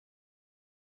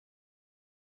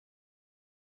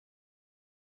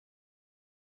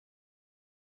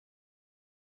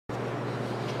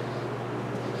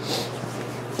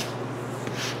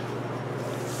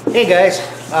Hey guys,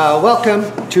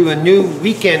 welcome to a new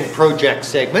weekend project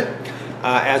segment.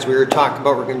 As we were talking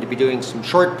about, we're going to be doing some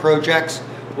short projects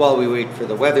while we wait for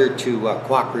the weather to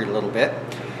cooperate a little bit.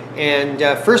 And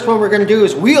first one we're going to do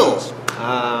is wheels.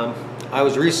 I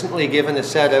was recently given a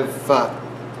set of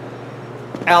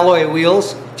alloy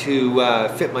wheels to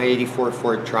fit my '84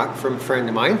 Ford truck from a friend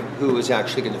of mine who was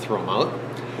actually going to throw them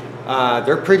out.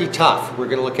 They're pretty tough. We're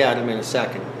going to look at them in a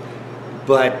second.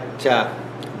 But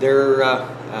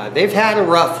they've had a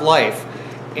rough life,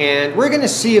 and we're going to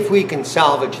see if we can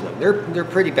salvage them. They're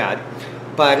pretty bad,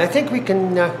 but I think we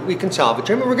can salvage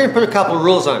them. And we're going to put a couple of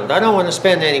rules on it. I don't want to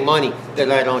spend any money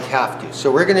that I don't have to. So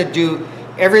we're going to do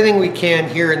everything we can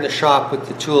here in the shop with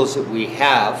the tools that we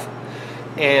have,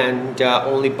 and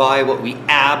only buy what we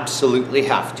absolutely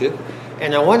have to.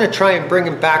 And I want to try and bring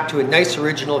them back to a nice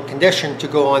original condition to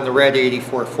go on the red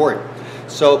 '84 Ford.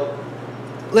 So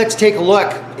let's take a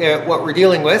look at what we're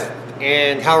dealing with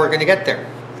and how we're going to get there.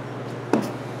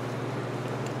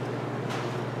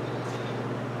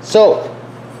 So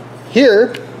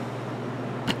here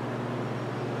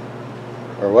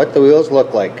are what the wheels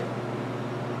look like,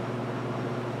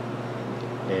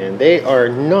 and they are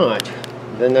not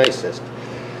the nicest.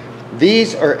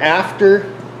 These are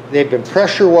after they've been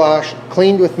pressure washed,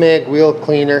 cleaned with mag wheel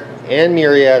cleaner and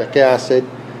muriatic acid,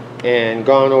 and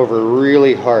gone over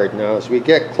really hard. Now as we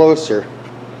get closer,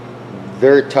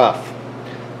 they're tough.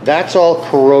 That's all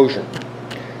corrosion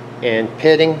and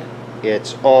pitting.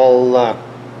 It's all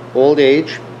old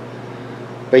age,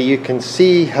 but you can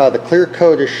see how the clear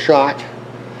coat is shot.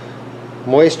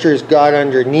 Moisture's got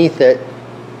underneath it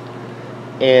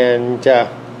and done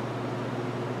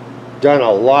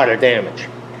a lot of damage.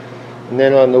 And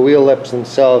then on the wheel lips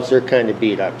themselves, they're kind of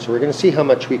beat up. So we're going to see how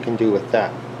much we can do with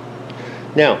that.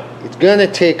 Now, it's going to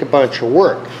take a bunch of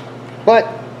work, but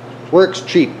work's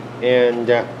cheap. And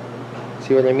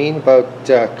see what I mean about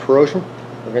corrosion?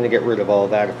 We're going to get rid of all of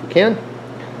that if we can.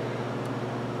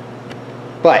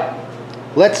 But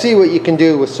let's see what you can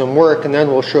do with some work, and then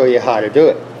we'll show you how to do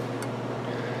it.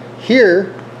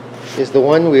 Here is the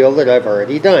one wheel that I've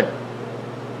already done.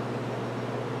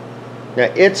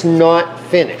 Now, it's not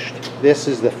finished. This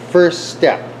is the first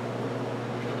step.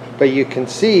 But you can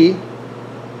see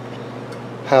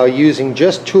how using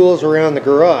just tools around the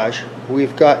garage,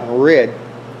 we've gotten rid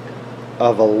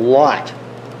of a lot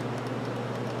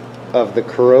of the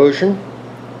corrosion.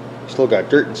 Still got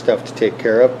dirt and stuff to take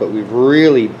care of, but we've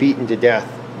really beaten to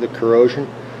death the corrosion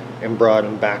and brought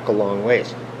them back a long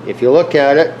ways. If you look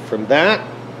at it from that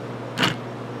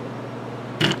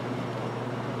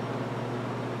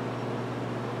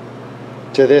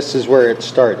to this is where it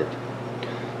started.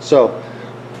 So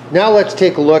now let's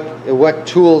take a look at what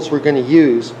tools we're going to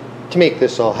use to make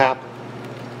this all happen.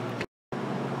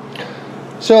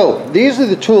 So these are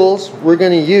the tools we're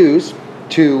going to use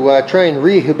to try and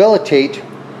rehabilitate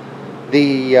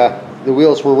the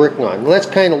wheels we're working on. Let's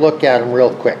kind of look at them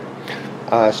real quick.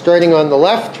 Starting on the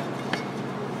left,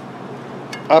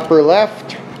 upper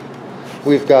left,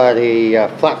 we've got a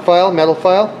flat file, metal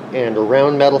file, and a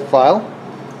round metal file.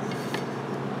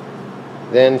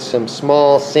 Then some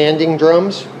small sanding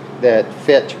drums that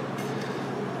fit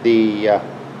the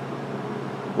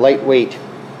lightweight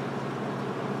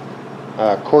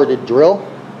corded drill,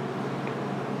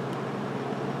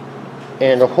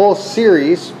 and a whole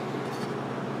series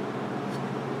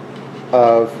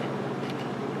of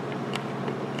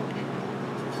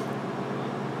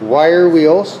wire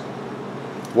wheels,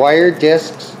 wire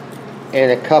discs,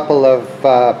 and a couple of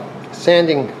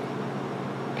sanding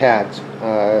pads,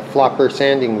 flopper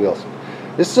sanding wheels.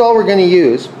 This is all we're going to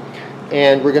use,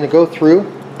 and we're going to go through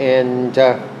and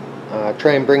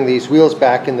try and bring these wheels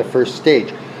back in the first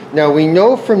stage. Now we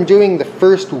know from doing the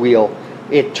first wheel,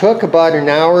 it took about an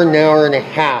hour and a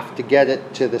half to get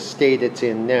it to the state it's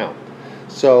in now.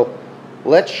 So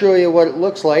let's show you what it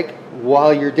looks like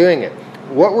while you're doing it.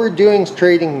 What we're doing is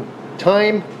trading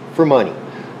time for money.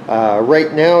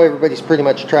 Right now everybody's pretty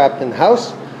much trapped in the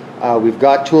house. We've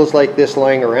got tools like this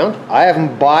lying around. I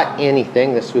haven't bought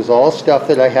anything. This was all stuff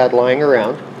that I had lying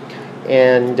around.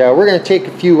 And we're going to take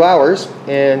a few hours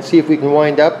and see if we can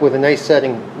wind up with a nice set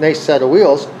of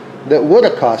wheels that would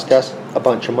have cost us a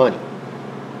bunch of money.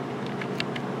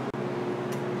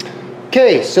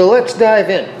 Okay, so let's dive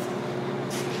in.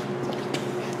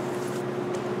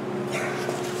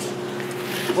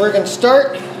 We're going to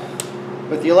start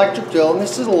with the electric drill, and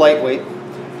this is a lightweight,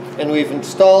 and we've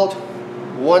installed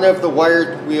one of the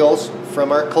wired wheels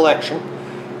from our collection,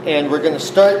 and we're going to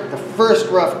start the first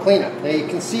rough cleanup. Now you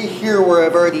can see here where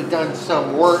I've already done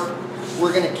some work.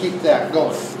 We're going to keep that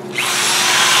going. Okay, so let's dive in. We're going to start with the electric drill,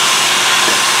 and this is a lightweight, and we've installed one of the wired wheels from our collection, and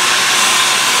we're going to start the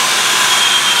first rough cleanup. Now you can see here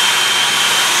where I've already done some work. We're going to keep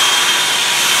that going.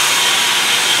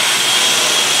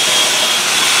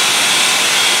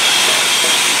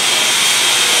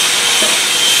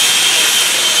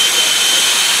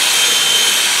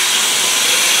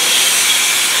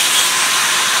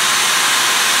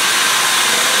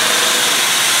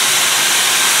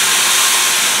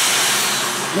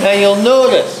 Now you'll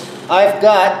notice I've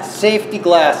got safety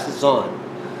glasses on.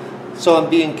 So I'm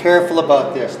being careful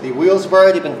about this. The wheels have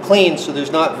already been cleaned, so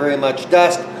there's not very much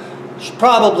dust. Should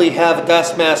probably have a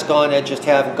dust mask on. I just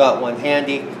haven't got one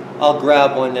handy. I'll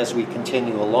grab one as we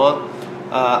continue along.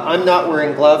 I'm not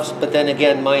wearing gloves, but then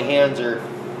again, my hands are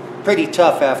pretty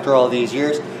tough after all these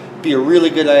years. Be a really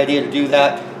good idea to do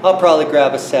that. I'll probably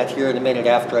grab a set here in a minute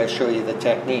after I show you the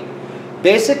technique.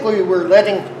 Basically, we're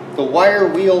letting the wire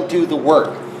wheel do the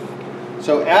work.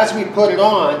 So as we put it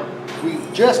on, we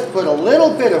just put a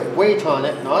little bit of weight on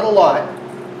it, not a lot,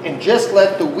 and just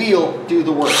let the wheel do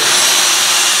the work.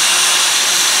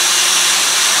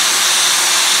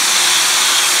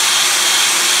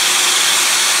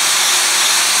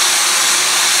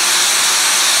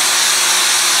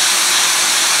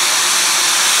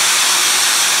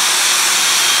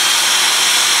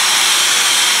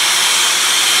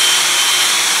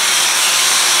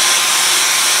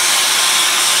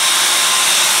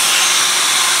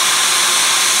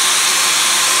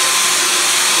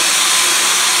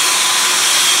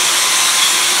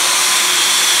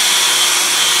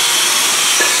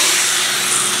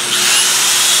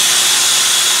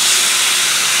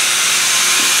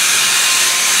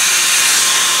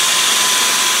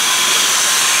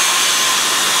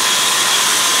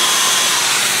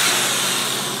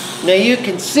 Now you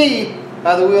can see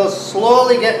how the wheel's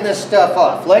slowly getting this stuff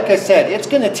off. Like I said, it's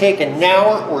going to take an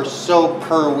hour or so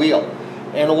per wheel.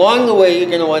 And along the way, you're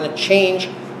going to want to change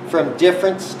from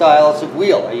different styles of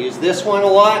wheel. I use this one a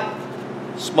lot.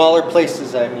 Smaller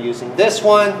places I'm using this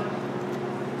one.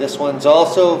 This one's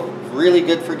also really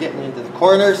good for getting into the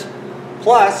corners.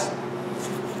 Plus,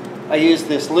 I use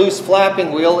this loose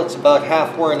flapping wheel. It's about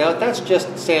half worn out. That's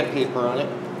just sandpaper on it.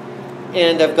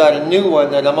 And I've got a new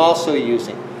one that I'm also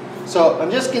using. So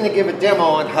I'm just going to give a demo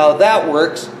on how that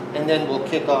works, and then we'll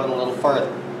kick on a little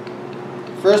farther.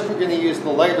 First, we're going to use the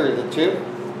lighter of the two.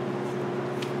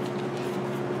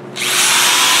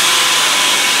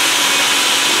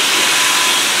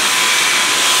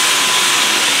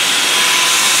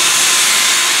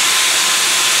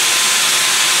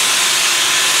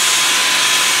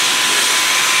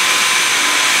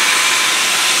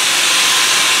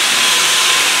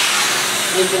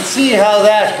 You can see how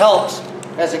that helps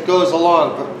as it goes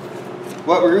along. But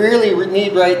what we really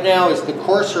need right now is the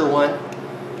coarser one.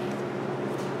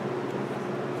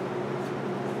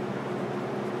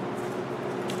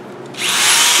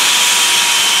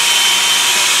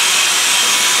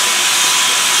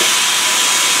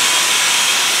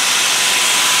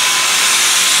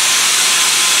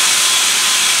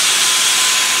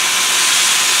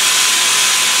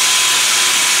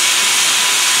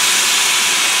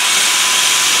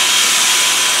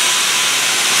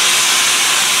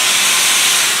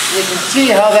 You can see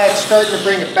how that's starting to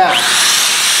bring it back.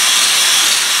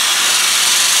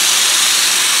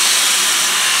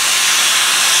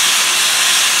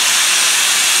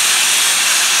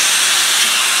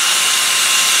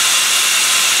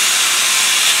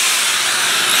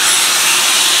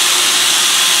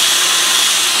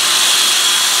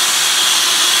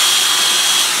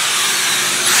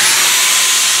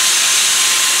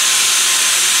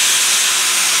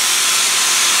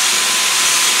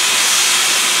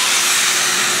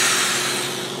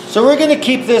 So we're going to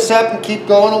keep this up and keep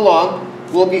going along.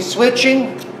 We'll be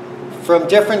switching from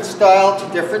different style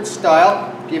to different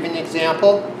style. I'll give you an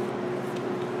example.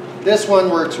 This one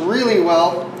works really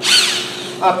well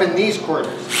up in these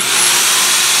corners.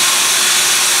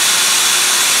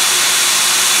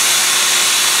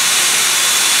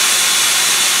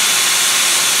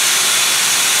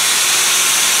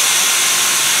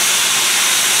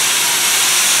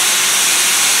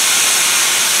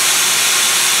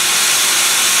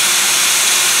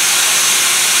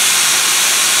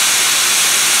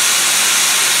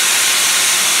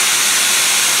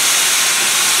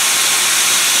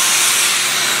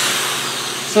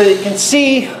 So you can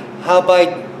see how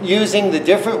by using the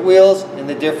different wheels and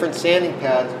the different sanding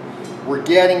pads, we're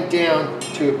getting down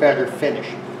to a better finish.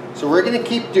 So we're going to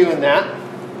keep doing that.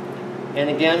 And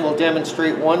again, we'll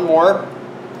demonstrate one more.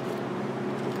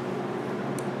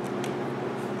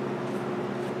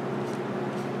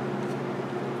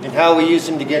 And how we use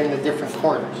them to get in the different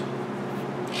corners.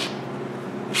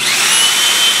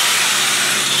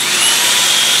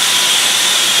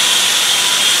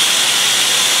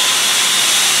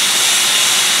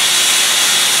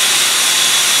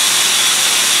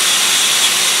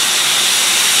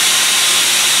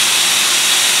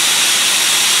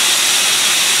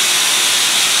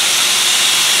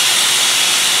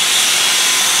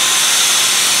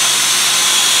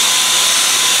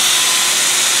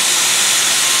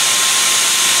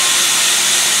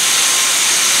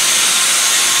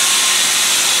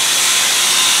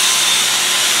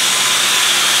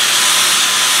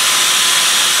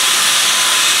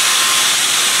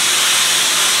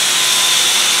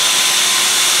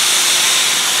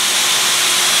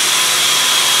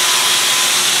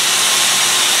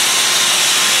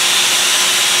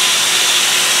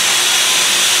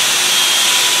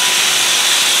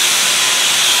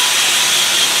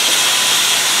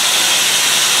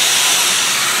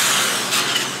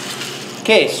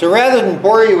 Okay, so rather than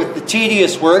bore you with the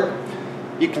tedious work,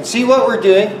 you can see what we're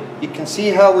doing. You can see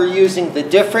how we're using the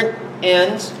different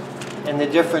ends and the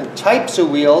different types of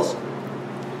wheels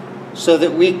so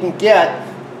that we can get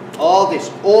all this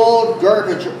old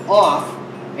garbage off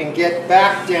and get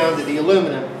back down to the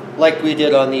aluminum like we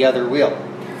did on the other wheel.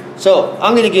 So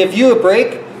I'm going to give you a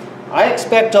break. I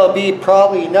expect I'll be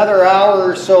probably another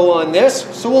hour or so on this,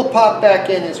 so we'll pop back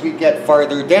in as we get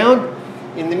farther down.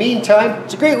 In the meantime,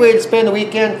 it's a great way to spend the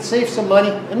weekend, save some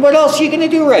money, and what else are you going to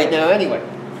do right now anyway?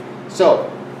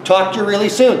 So, talk to you really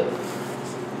soon.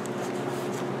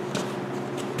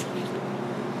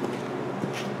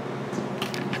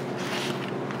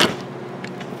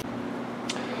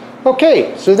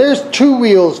 Okay, so there's 2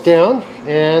 wheels down,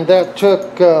 and that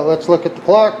took, let's look at the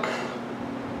clock,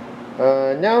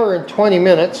 an hour and 20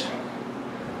 minutes,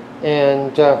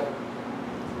 and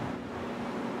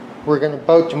we're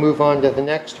about to move on to the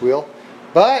next wheel,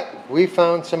 but we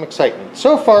found some excitement.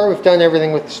 So far we've done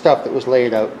everything with the stuff that was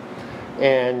laid out,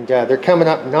 and they're coming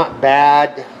up not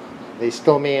bad. They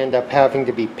still may end up having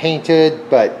to be painted,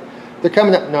 but they're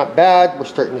coming up not bad. We're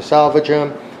starting to salvage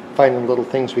them, finding little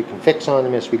things we can fix on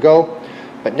them as we go.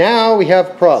 But now we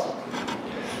have a problem.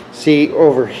 See,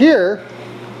 over here,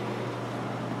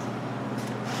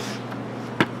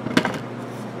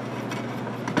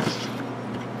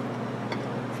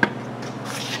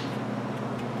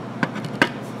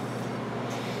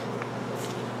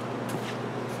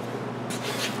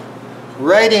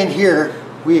 right in here,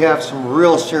 we have some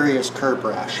real serious curb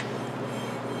rash,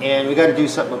 and we got to do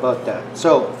something about that.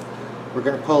 So we're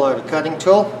going to pull out a cutting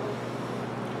tool,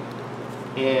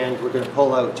 and we're going to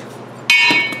pull out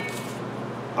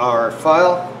our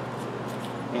file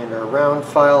and our round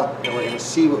file, and we're going to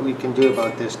see what we can do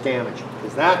about this damage,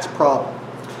 because that's a problem.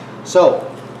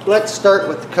 So let's start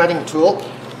with the cutting tool.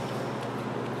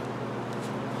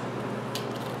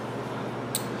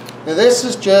 Now this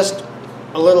is just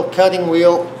a little cutting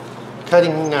wheel,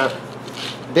 cutting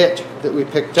bit that we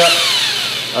picked up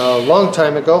a long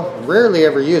time ago. Rarely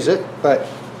ever use it, but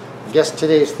I guess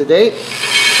today's the day.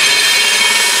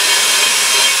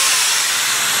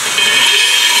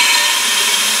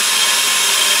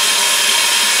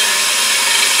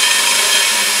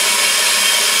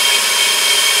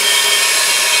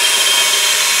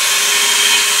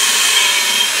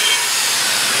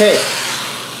 Okay,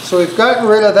 so we've gotten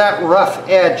rid of that rough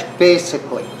edge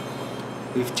basically.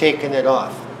 We've taken it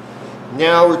off.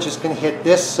 Now we're just going to hit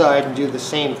this side and do the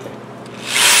same thing.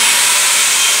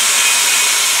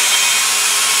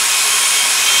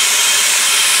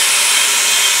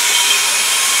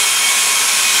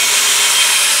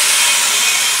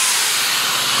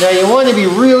 Now you want to be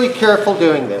really careful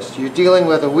doing this. You're dealing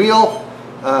with a wheel.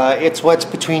 It's what's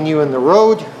between you and the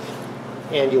road,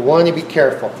 and you want to be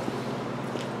careful.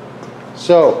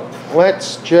 So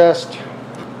let's just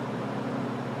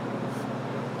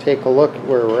take a look at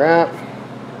where we're at.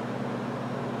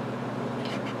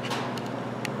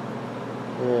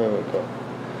 There we go.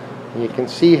 And you can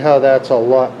see how that's a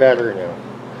lot better now.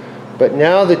 But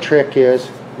now the trick is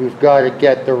we've got to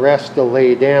get the rest to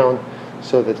lay down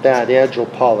so that that edge will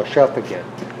polish up again.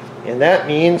 And that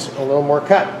means a little more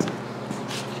cut.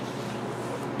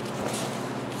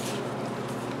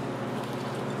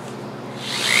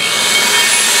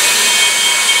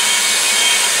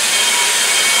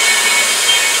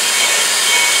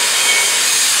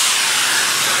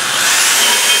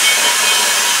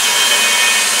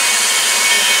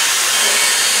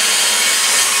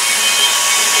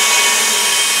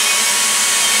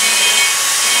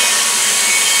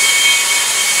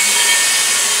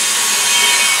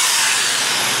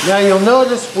 Now you'll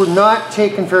notice we're not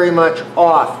taking very much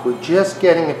off, we're just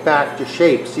getting it back to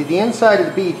shape. See, the inside of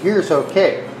the bead here is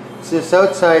okay. It's this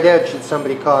outside edge that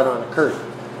somebody caught on a curve.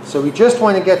 So we just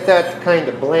want to get that to kind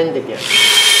of blend again.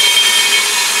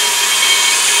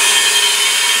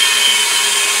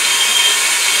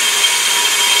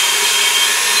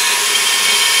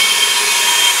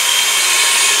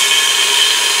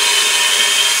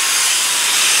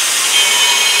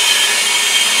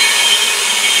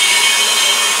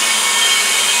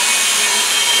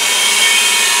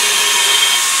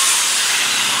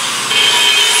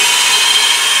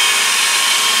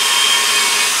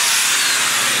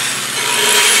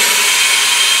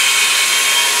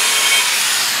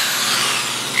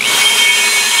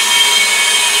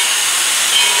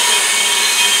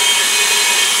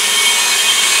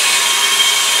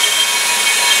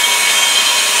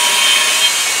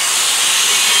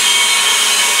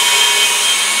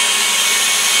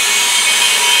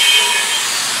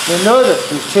 Now notice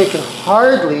we've taken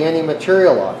hardly any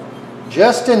material off,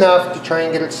 just enough to try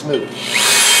and get it smooth.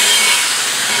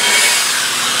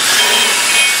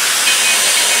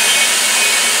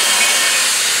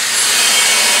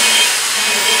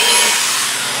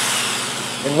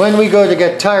 And when we go to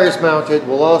get tires mounted,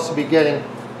 we'll also be getting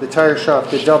the tire shop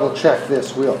to double check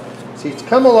this wheel. See, it's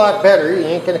come a lot better. You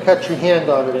ain't going to cut your hand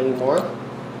on it anymore.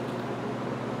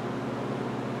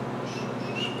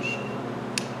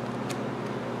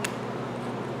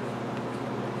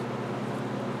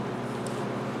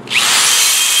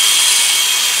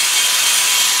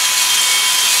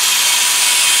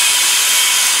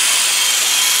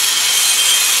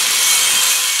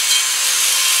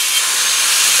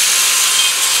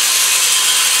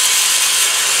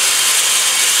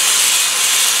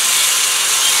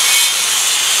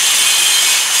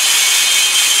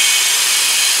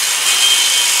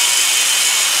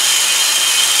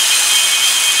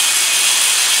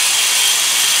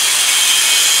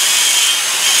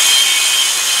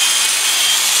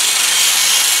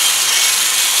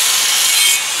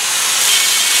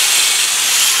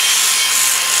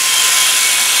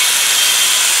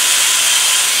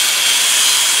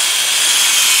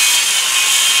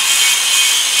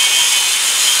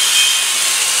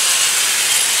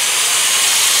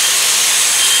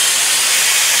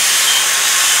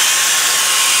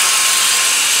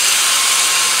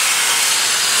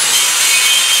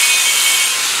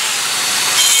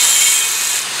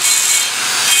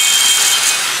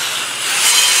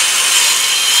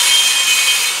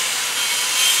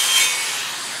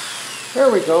 There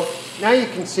we go. Now you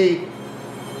can see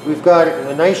we've got it in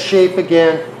a nice shape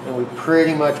again, and we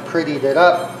pretty much prettied it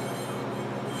up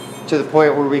to the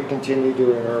point where we continue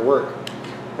doing our work.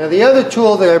 Now the other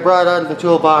tool that I brought out of the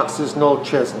toolbox is an old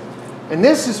chisel. And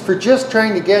this is for just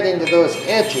trying to get into those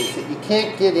edges that you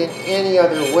can't get in any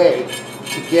other way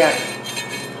to get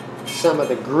some of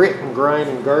the grit and grime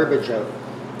and garbage out.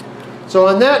 So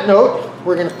on that note,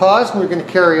 we're going to pause and we're going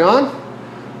to carry on,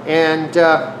 and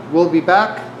we'll be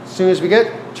back as soon as we get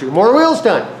 2 more wheels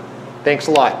done. Thanks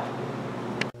a lot.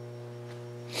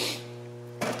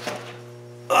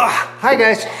 Hi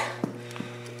guys.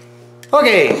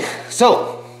 Okay,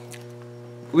 so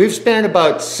we've spent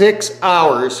about 6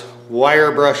 hours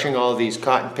wire brushing all these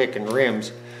cotton picking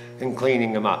rims and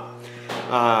cleaning them up.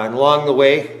 And along the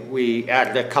way, we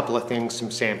added a couple of things,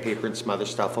 some sandpaper and some other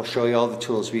stuff. I'll show you all the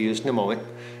tools we used in a moment,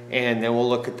 and then we'll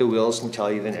look at the wheels and tell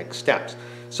you the next steps.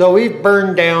 So we've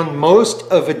burned down most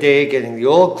of a day getting the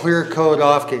old clear coat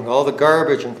off, getting all the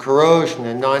garbage and corrosion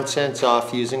and nonsense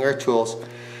off using our tools,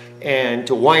 and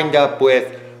to wind up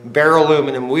with bare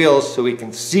aluminum wheels so we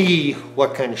can see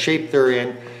what kind of shape they're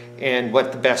in and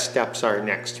what the best steps are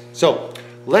next. So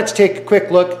let's take a quick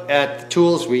look at the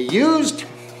tools we used.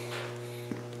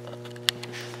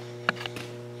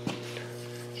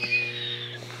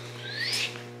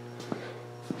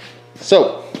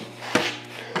 So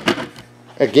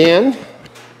again,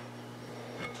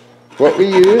 what we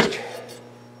used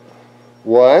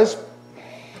was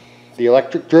the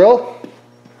electric drill,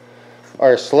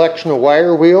 our selection of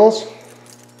wire wheels.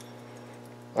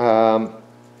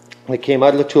 They came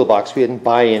out of the toolbox. We didn't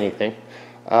buy anything.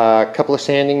 A couple of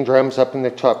sanding drums up in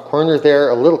the top corner there,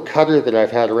 a little cutter that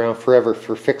I've had around forever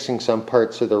for fixing some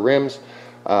parts of the rims,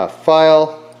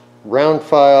 file, round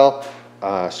file,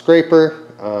 scraper,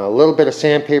 a little bit of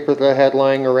sandpaper that I had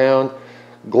lying around,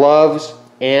 gloves,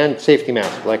 and safety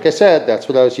mask. Like I said, that's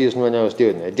what I was using when I was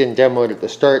doing it. I didn't demo it at the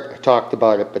start. I talked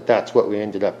about it, but that's what we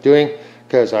ended up doing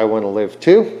because I want to live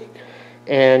too.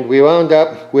 And we wound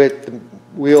up with the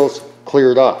wheels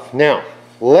cleared off. Now,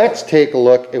 let's take a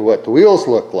look at what the wheels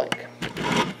look like.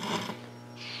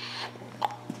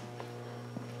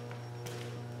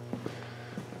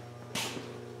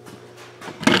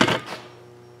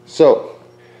 So,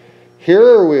 here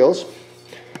are our wheels.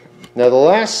 Now the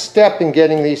last step in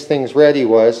getting these things ready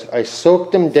was I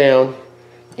soaked them down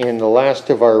in the last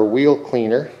of our wheel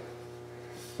cleaner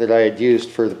that I had used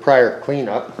for the prior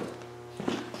cleanup.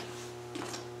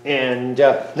 And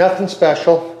nothing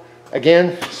special.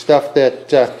 Again, stuff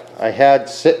that I had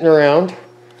sitting around,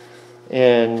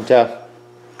 and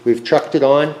we've chucked it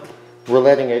on. We're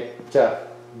letting it do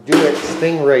its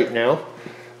thing right now.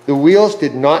 The wheels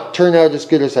did not turn out as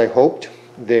good as I hoped.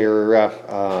 They're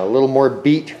a little more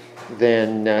beat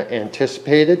than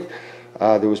anticipated.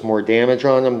 There was more damage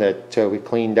on them that we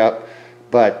cleaned up,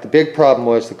 but the big problem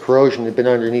was the corrosion had been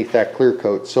underneath that clear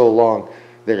coat so long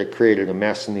that it created a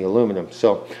mess in the aluminum.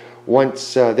 So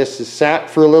once this is sat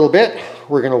for a little bit,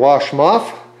 we're going to wash them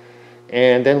off,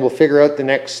 and then we'll figure out the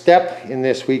next step in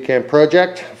this weekend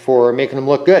project for making them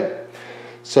look good.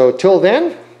 So till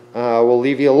then, we'll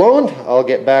leave you alone. I'll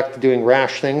get back to doing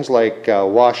rash things like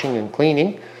washing and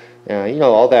cleaning. You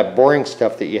know, all that boring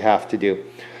stuff that you have to do.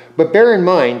 But bear in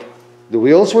mind, the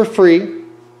wheels were free.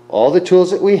 All the tools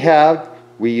that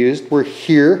we used were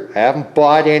here. I haven't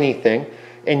bought anything.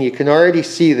 and you can already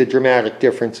see the dramatic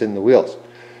difference in the wheels.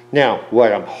 Now,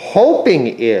 what I'm hoping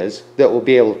is that we'll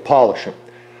be able to polish them.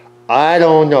 I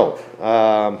don't know.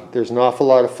 There's an awful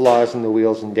lot of flaws in the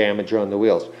wheels and damage on the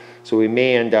wheels, so we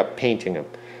may end up painting them.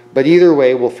 But either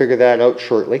way, we'll figure that out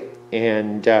shortly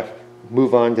and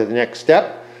move on to the next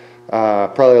step.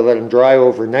 Probably let them dry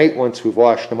overnight once we've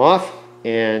washed them off,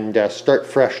 and start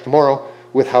fresh tomorrow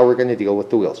with how we're going to deal with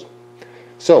the wheels.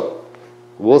 So,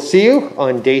 we'll see you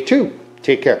on day 2.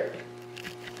 Take care.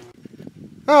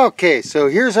 Okay, so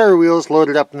here's our wheels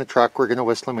loaded up in the truck. We're going to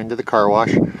whistle them into the car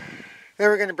wash. Then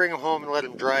we're going to bring them home and let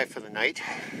them dry for the night.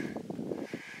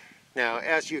 Now,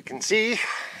 as you can see,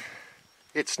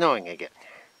 it's snowing again.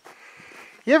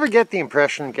 You ever get the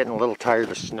impression of getting a little tired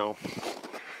of snow?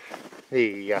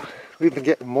 We've been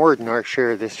getting more than our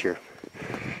share this year.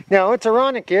 Now, what's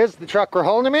ironic is the truck we're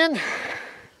hauling them in,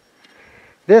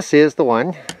 this is the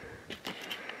one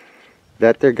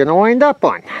that they're going to wind up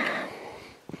on.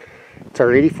 It's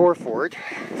our 84 Ford.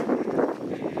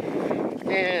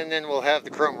 And then we'll have the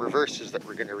chrome reverses that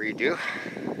we're going to redo.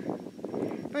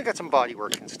 We got some body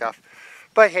work and stuff.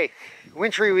 But hey,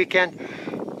 wintry weekend.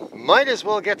 Might as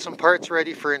well get some parts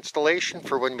ready for installation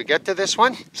for when we get to this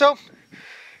one. So,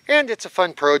 and it's a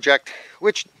fun project,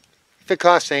 which if it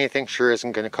costs anything, sure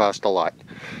isn't going to cost a lot.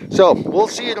 So, we'll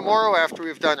see you tomorrow after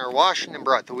we've done our washing and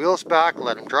brought the wheels back,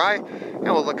 let them dry, and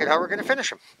we'll look at how we're going to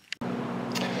finish them.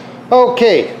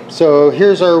 Okay, so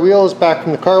here's our wheels back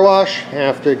from the car wash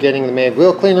after getting the mag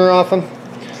wheel cleaner off them.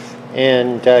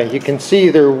 And you can see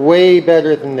they're way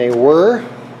better than they were.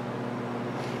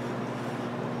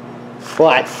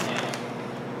 But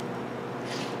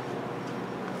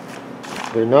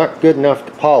they're not good enough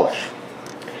to polish.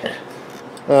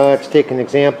 Let's take an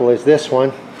example as this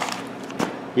one.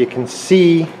 You can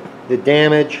see the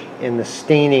damage and the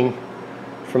staining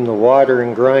from the water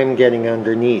and grime getting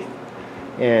underneath.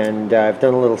 And I've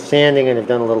done a little sanding and I've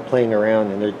done a little playing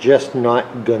around, and they're just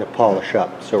not going to polish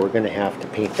up. So we're going to have to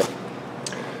paint them.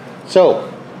 So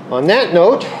on that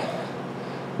note,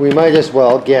 we might as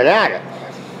well get at it.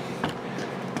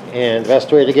 And the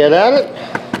best way to get at it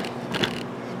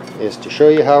is to show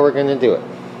you how we're going to do it.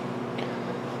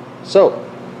 So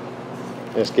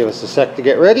just give us a sec to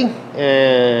get ready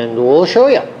and we'll show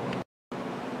you.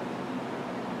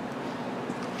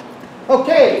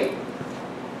 Okay.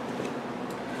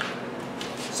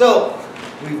 So,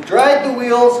 we've dried the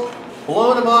wheels,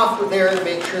 blown them off with air to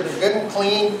make sure they're good and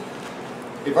clean.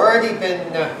 They've already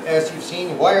been, as you've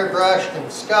seen, wire brushed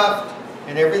and scuffed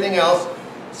and everything else.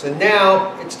 So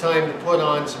now it's time to put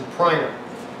on some primer.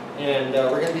 And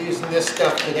we're going to be using this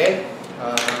stuff today.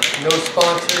 No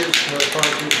sponsors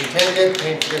intended.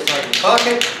 Paint for this out of your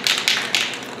pocket.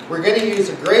 We're going to use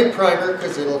a gray primer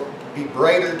because it'll be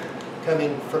brighter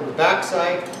coming from the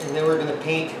backside. And then we're going to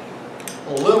paint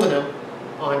aluminum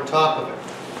on top of it.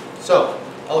 So,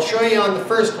 I'll show you on the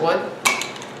first one.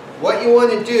 What you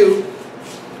want to do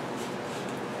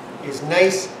is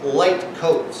nice light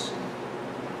coats.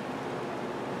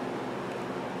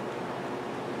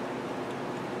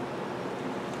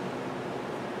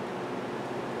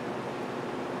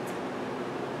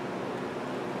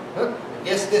 I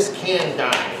guess this can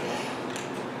die.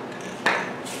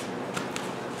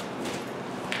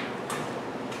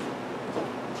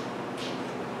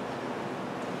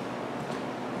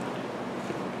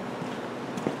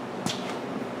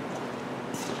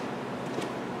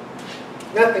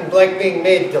 Nothing like being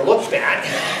made to look bad.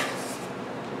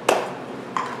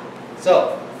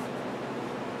 So,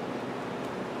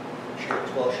 make sure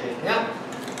it's well shaken out.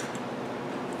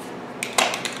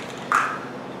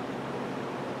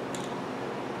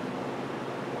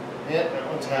 Yeah,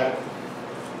 that one's had it.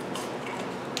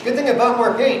 Good thing about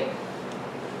more paint.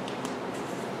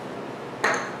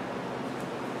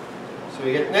 So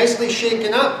we get it nicely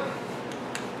shaken up.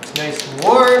 It's nice and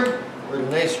warm. We're at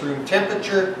a nice room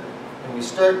temperature. And we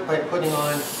start by putting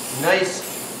on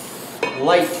nice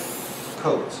light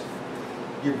coats.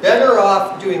 You're better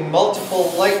off doing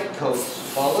multiple light coats.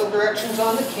 Follow the directions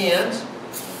on the cans.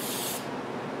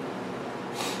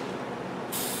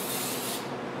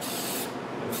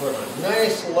 And put on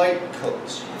nice light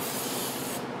coats.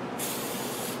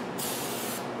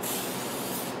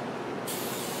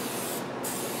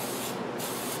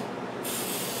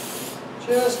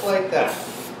 Just like that.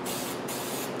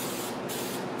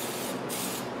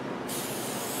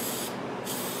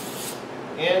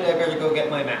 And I better go get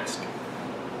my mask.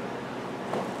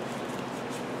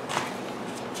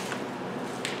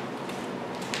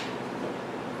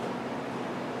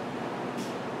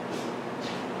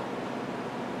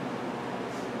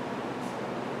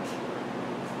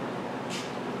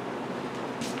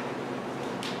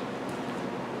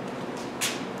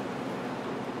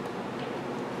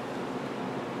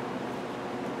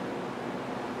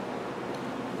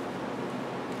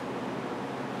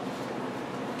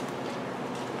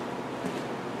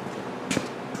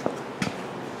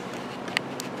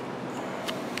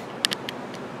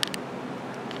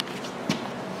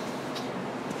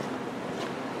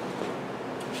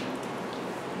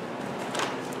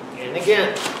 And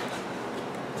again,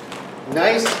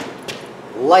 nice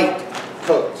light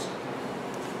coats.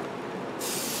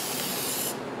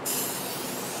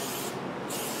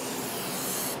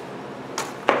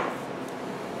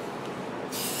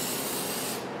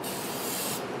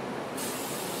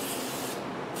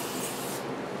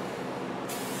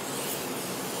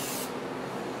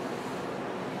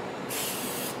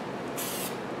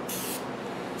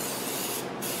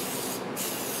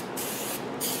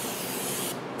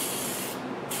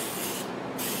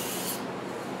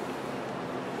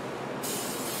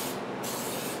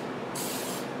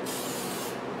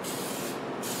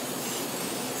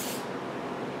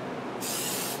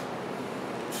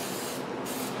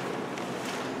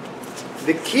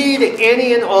 The key to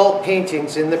any and all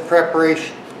paintings in the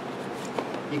preparation,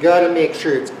 you got to make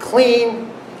sure it's clean,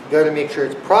 you got to make sure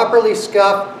it's properly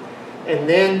scuffed, and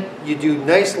then you do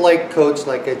nice light coats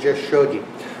like I just showed you.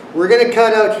 We're going to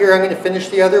cut out here, I'm going to finish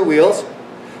the other wheels.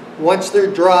 Once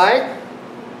they're dry,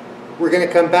 we're going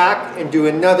to come back and do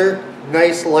another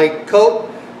nice light coat,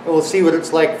 and we'll see what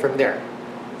it's like from there.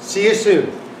 See you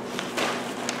soon.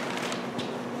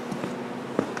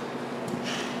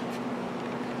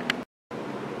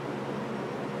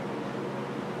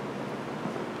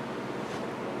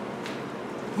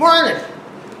 Morning,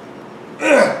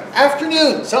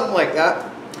 afternoon, something like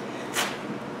that.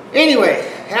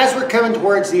 Anyway, as we're coming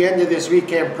towards the end of this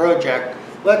weekend project,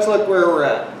 let's look where we're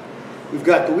at. We've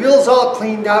got the wheels all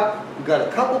cleaned up. We've got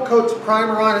a couple coats of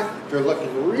primer on it. They're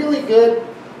looking really good.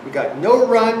 We got no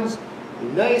runs.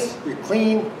 They're nice, they're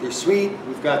clean, they're sweet.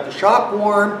 We've got the shop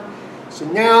warm. So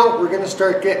now we're going to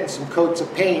start getting some coats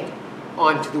of paint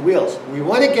onto the wheels. We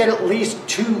want to get at least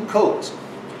 2 coats.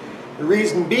 The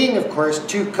reason being, of course,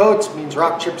 2 coats means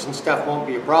rock chips and stuff won't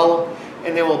be a problem,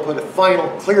 and then we'll put a final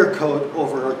clear coat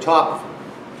over top of them.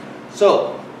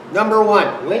 So, number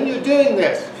 1, when you're doing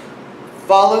this,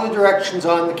 follow the directions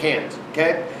on the cans,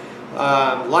 okay?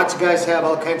 Lots of guys have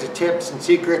all kinds of tips and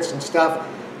secrets and stuff.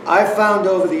 I've found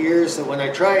over the years that when I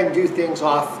try and do things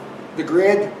off the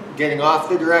grid, getting off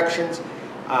the directions,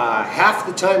 half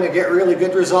the time I get really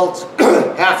good results,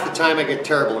 half the time I get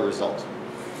terrible results.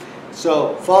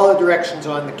 So follow directions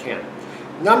on the can.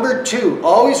 Number 2,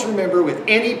 always remember with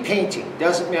any painting,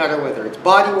 doesn't matter whether it's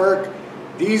bodywork,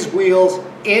 these wheels,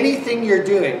 anything you're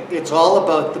doing, it's all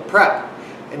about the prep.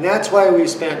 And that's why we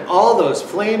spent all those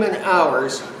flaming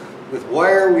hours with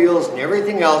wire wheels and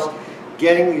everything else,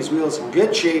 getting these wheels in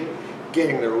good shape,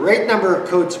 getting the right number of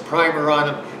coats of primer on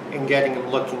them, and getting them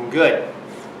looking good.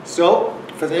 So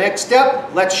for the next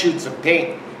step, let's shoot some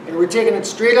paint. And we're taking it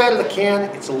straight out of the can.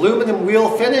 It's aluminum wheel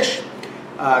finish.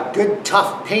 Good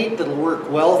tough paint that'll work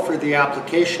well for the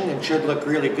application and should look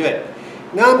really good.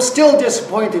 Now I'm still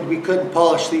disappointed we couldn't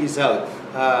polish these out.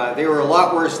 They were a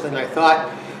lot worse than I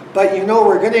thought. But you know,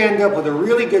 we're going to end up with a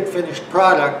really good finished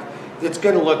product that's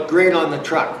going to look great on the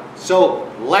truck.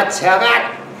 So let's have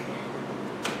at it.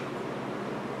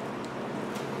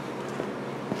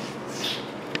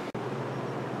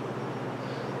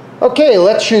 Okay,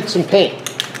 let's shoot some paint.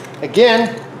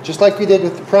 Again, just like we did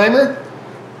with the primer,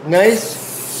 nice,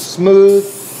 smooth,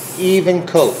 even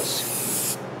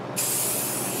coats.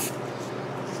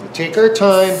 We take our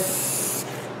time,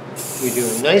 we do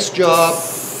a nice job,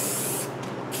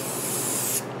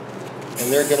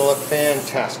 and they're going to look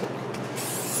fantastic.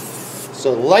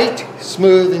 So light,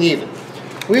 smooth, and even.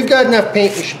 We've got enough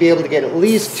paint, we should be able to get at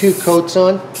least 2 coats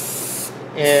on,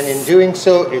 and in doing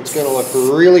so, it's going to look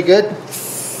really good.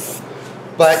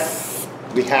 But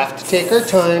we have to take our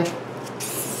time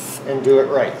and do it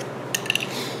right.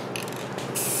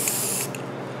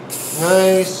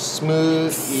 Nice,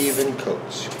 smooth, even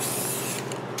coats.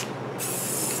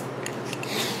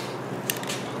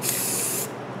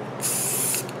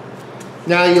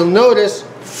 Now you'll notice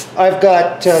I've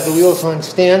got the wheels on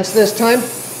stands this time.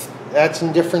 That's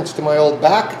in difference to my old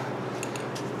back.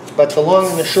 But the long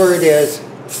and the short is,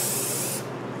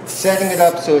 setting it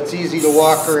up so it's easy to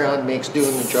walk around makes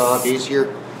doing the job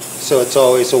easier, so it's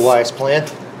always a wise plan.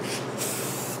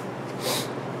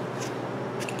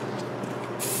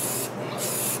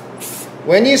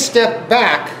 When you step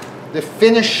back, the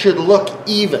finish should look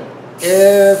even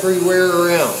everywhere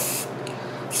around.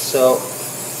 So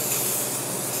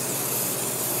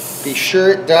be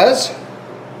sure it does.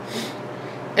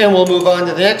 And we'll move on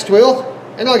to the next wheel,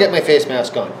 and I'll get my face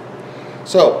mask on.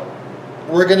 So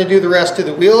we're going to do the rest of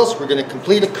the wheels. We're going to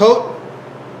complete a coat,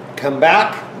 come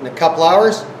back in a couple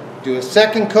hours, do a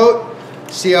second coat,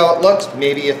 see how it looks,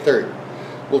 maybe a third.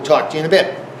 We'll talk to you in a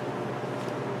bit.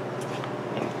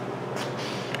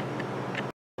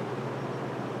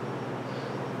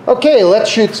 Okay, let's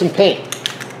shoot some paint.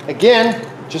 Again,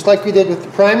 just like we did with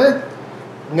the primer.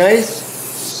 Nice,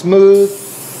 smooth,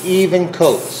 even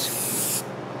coats.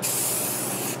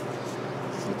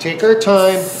 We take our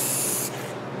time,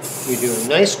 we do a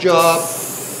nice job,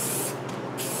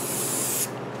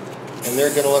 and they're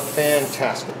going to look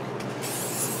fantastic.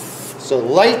 So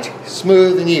light,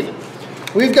 smooth, and even.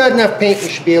 We've got enough paint, we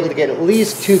should be able to get at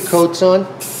least 2 coats on,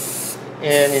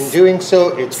 and in doing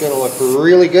so it's going to look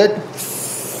really good.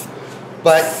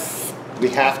 But we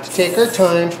have to take our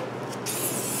time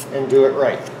and do it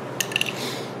right.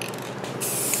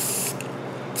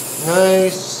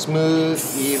 Nice, smooth,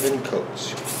 even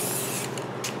coats.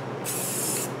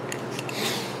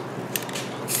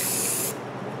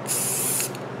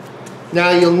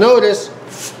 Now you'll notice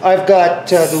I've got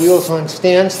the wheels on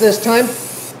stands this time.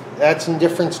 That's in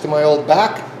difference to my old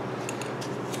back.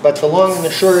 But the long and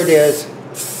the short is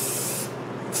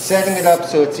setting it up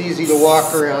so it's easy to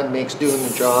walk around makes doing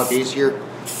the job easier.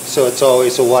 So it's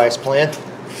always a wise plan.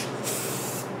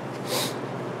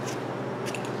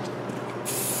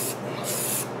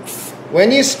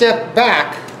 When you step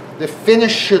back, the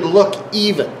finish should look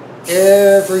even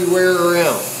everywhere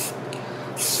around.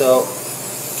 So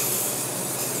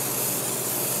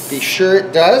be sure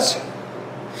it does.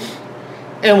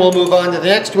 And we'll move on to the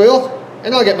next wheel,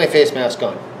 and I'll get my face mask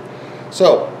on.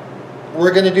 So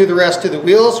we're going to do the rest of the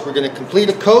wheels. We're going to complete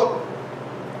a coat,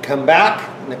 come back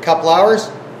in a couple hours,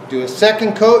 do a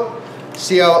second coat,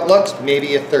 see how it looks,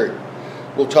 maybe a third.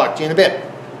 We'll talk to you in a bit.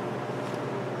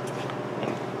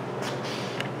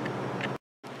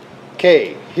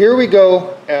 Okay, here we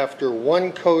go after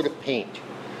 1 coat of paint.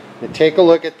 Now take a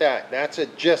look at that. That's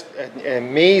just an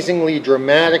amazingly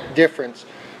dramatic difference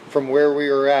from where we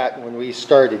were at when we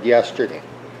started yesterday.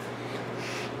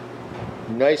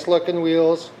 Nice looking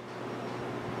wheels,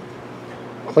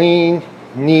 clean,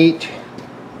 neat.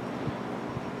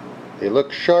 They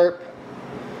look sharp.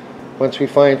 Once we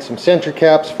find some center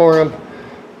caps for them,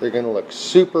 they're going to look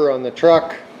super on the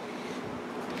truck.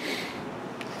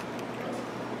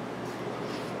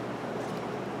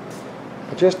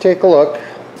 Just take a look.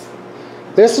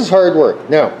 This is hard work.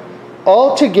 Now,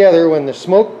 all together, when the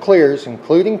smoke clears,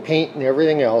 including paint and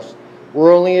everything else,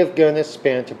 we're only going to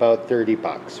spend about 30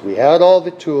 bucks. We had all the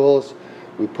tools,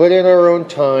 we put in our own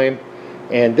time,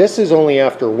 and this is only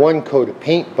after 1 coat of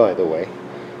paint, by the way.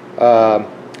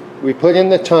 We put in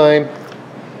the time,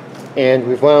 and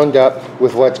we've wound up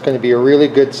with what's going to be a really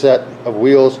good set of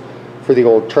wheels for the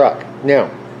old truck.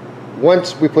 Now,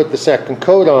 once we put the second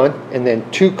coat on, and then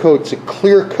 2 coats of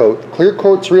clear coat. Clear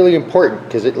coat's really important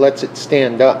because it lets it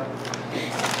stand up,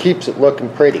 keeps it looking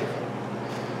pretty.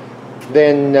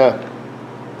 Then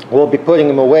we'll be putting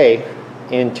them away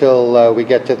until we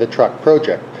get to the truck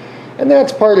project. And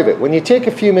that's part of it. When you take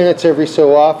a few minutes every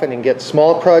so often and get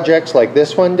small projects like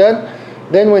this one done,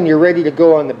 then when you're ready to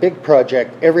go on the big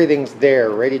project, everything's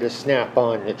there, ready to snap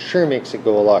on. It sure makes it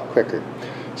go a lot quicker.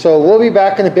 So we'll be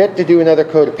back in a bit to do another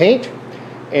coat of paint.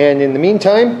 And in the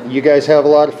meantime, you guys have a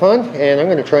lot of fun, and I'm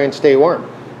going to try and stay warm.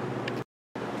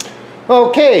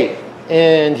 Okay,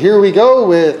 and here we go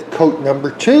with coat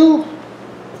number 2.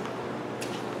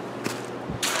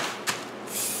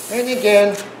 And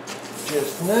again,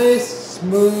 just nice,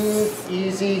 smooth,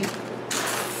 easy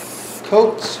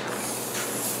coats,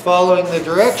 following the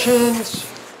directions.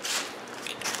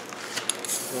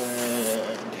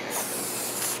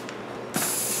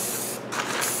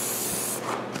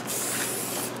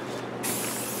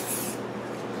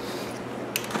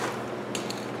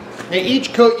 Now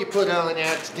each coat you put on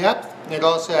adds depth, and it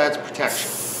also adds protection,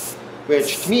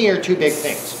 which to me are 2 big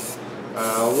things.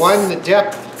 One, the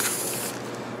depth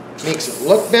makes it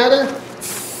look better,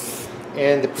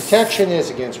 and the protection is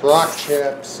against rock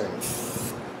chips and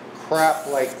crap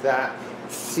like that.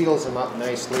 Seals them up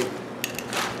nicely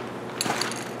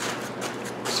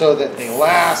so that they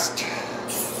last,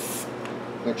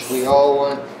 which we all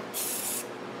want.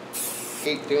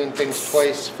 Hate doing things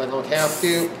twice if I don't have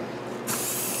to.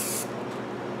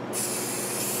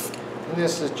 And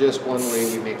this is just one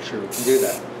way we make sure we can do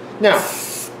that. Now,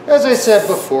 as I said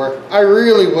before, I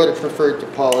really would have preferred to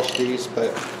polish these,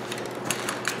 but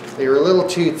they were a little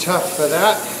too tough for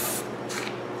that.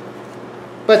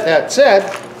 But that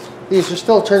said, these are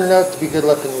still turning out to be good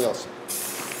looking wheels.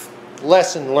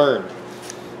 Lesson learned.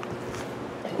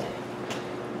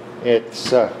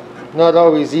 It's not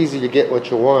always easy to get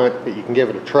what you want, but you can give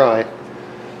it a try.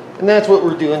 And that's what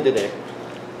we're doing today.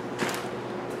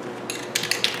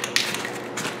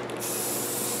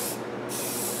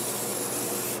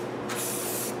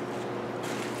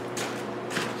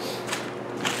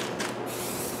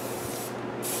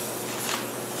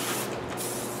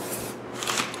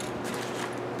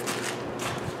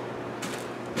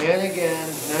 And again,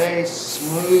 nice,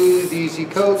 smooth, easy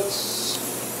coats.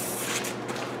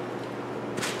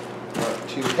 Not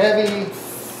too heavy.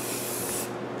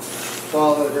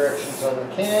 Follow the directions on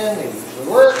the can, they usually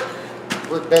work.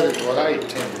 Work better than what I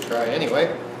tend to try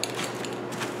anyway.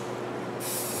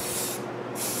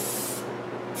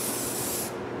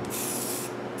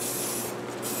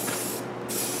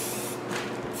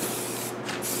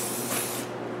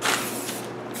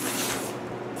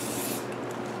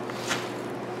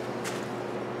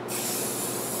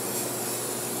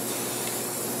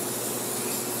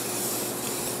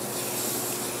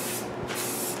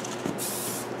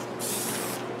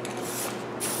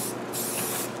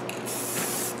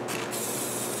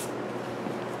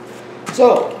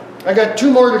 So, I got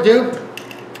 2 more to do,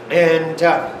 and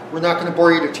we're not going to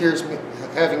bore you to tears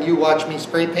having you watch me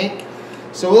spray paint.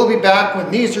 So we'll be back when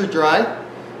these are dry,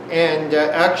 and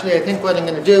actually I think what I'm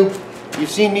going to do, you've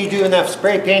seen me do enough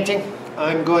spray painting,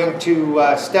 I'm going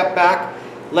to step back,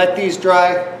 let these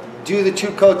dry, do the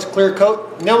 2 coats clear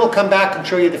coat, and then we'll come back and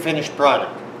show you the finished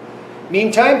product.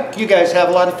 Meantime, you guys have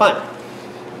a lot of fun.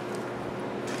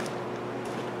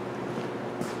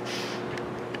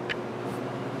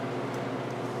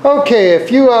 Okay, a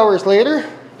few hours later,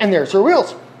 and there's our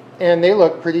wheels. And they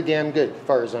look pretty damn good, as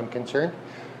far as I'm concerned.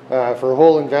 For a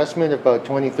whole investment of about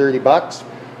 20-30 bucks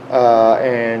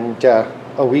and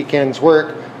a weekend's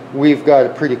work, we've got a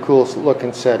pretty cool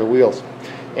looking set of wheels.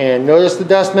 And notice the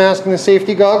dust mask and the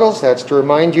safety goggles. That's to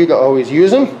remind you to always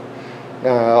use them.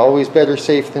 Always better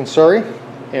safe than sorry.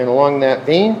 And along that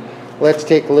vein, let's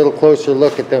take a little closer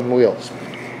look at them wheels.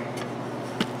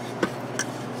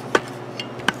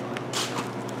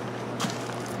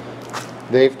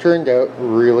 They've turned out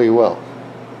really well.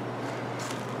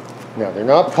 Now, they're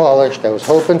not polished. I was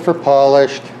hoping for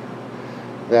polished.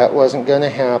 That wasn't going to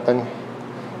happen.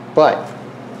 But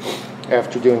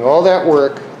after doing all that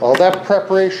work, all that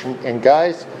preparation, and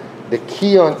guys, the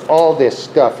key on all this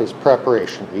stuff is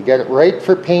preparation. You get it right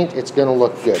for paint, it's going to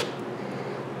look good.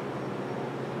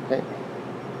 Okay.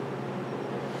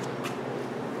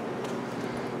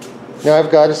 Now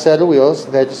I've got a set of wheels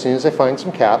that, as soon as I find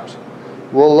some caps,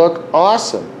 will look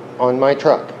awesome on my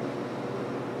truck.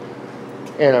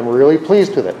 And I'm really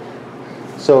pleased with it.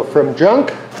 So from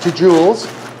junk to jewels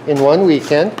in one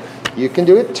weekend, you can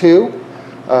do it too.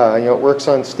 It works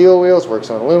on steel wheels, works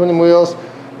on aluminum wheels.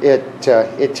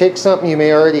 It takes something you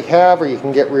may already have or you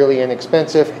can get really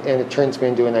inexpensive, and it turns me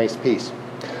into a nice piece.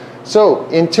 So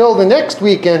until the next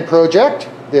weekend project,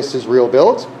 this is Real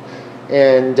Builds,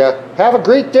 and have a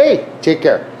great day. Take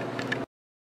care.